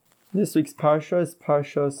This week's Parsha is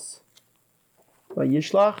Parshas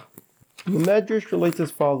Vayishlach. The Midrash relates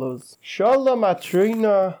as follows. Shalom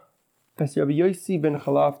Matrona as Rabbi Yose ben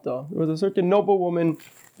Chalafta. There was a certain noble woman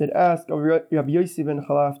that asked of Rabbi Yose ben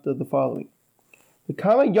Chalafta the following.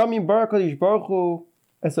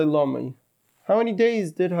 How many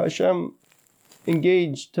days did Hashem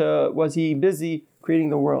engage was he busy creating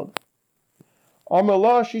the world?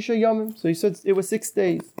 So he said it was 6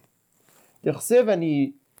 days. And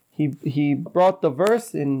he brought the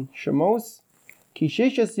verse in Shemos.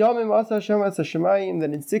 That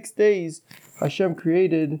in 6 days Hashem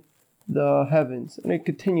created the heavens, and it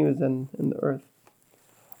continues in the earth.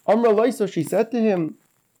 So she said to him,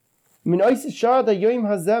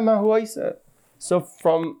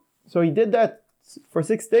 so he did that for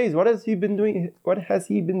 6 days. What has he been doing? What has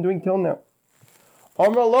he been doing till now?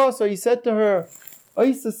 So he said to her,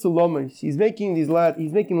 he's making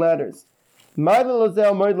ladders. For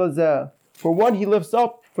one he lifts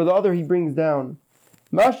up, for the other he brings down.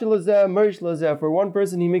 For one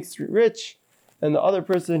person he makes rich, and the other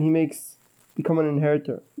person he makes become an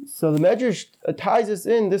inheritor. So the Midrash ties this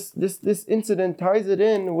in. This incident ties it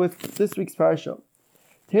in with this week's parsha.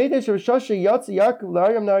 We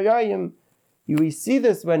see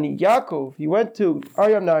this when Yaakov he went to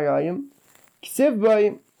Aryam Narayim.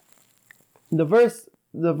 The verse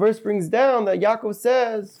brings down that Yaakov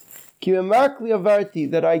says,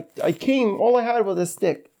 that I came, all I had was a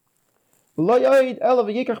stick. Not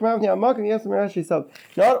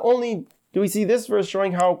only do we see this verse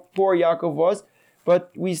showing how poor Yaakov was,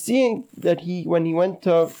 but we see that when he went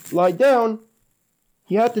to lie down,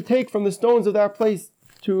 he had to take from the stones of that place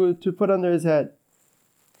to put under his head.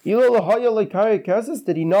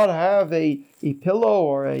 Did he not have a pillow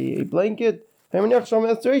or a blanket?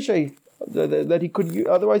 That he could,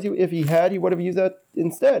 otherwise if he had, he would have used that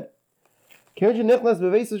instead. But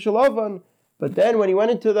then when he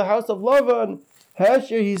went into the house of Lavan,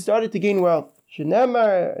 he started to gain wealth.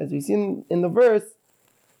 As we see in the verse,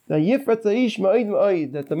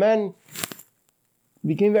 that the man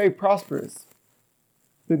became very prosperous.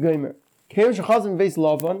 When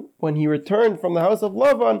he returned from the house of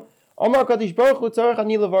Lavan,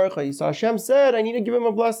 so Hashem said, I need to give him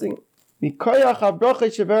a blessing. And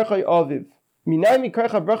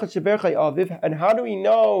how do we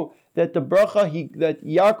know that the bracha that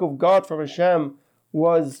Yaakov got from Hashem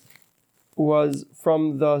was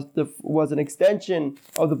an extension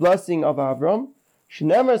of the blessing of Avram?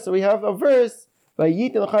 So we have a verse that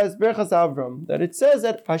it says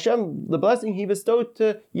that Hashem, the blessing he bestowed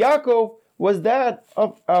to Yaakov was that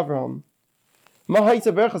of Avram.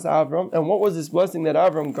 And what was this blessing that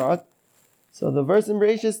Avram got? So the verse in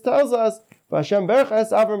Bereshis tells us that Hashem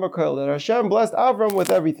blessed Avram with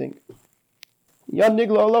everything.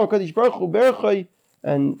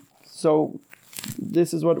 And so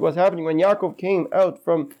this is what was happening when Yaakov came out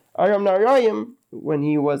from Aryam Narayim, when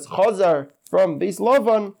he was Chazar from Beis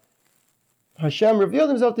Lavan. Hashem revealed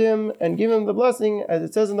himself to him and gave him the blessing, as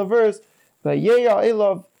it says in the verse, that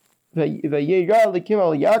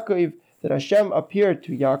Hashem appeared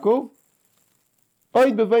to Yaakov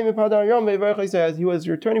as he was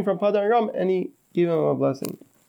returning from Padar Aram, and he gave him a blessing.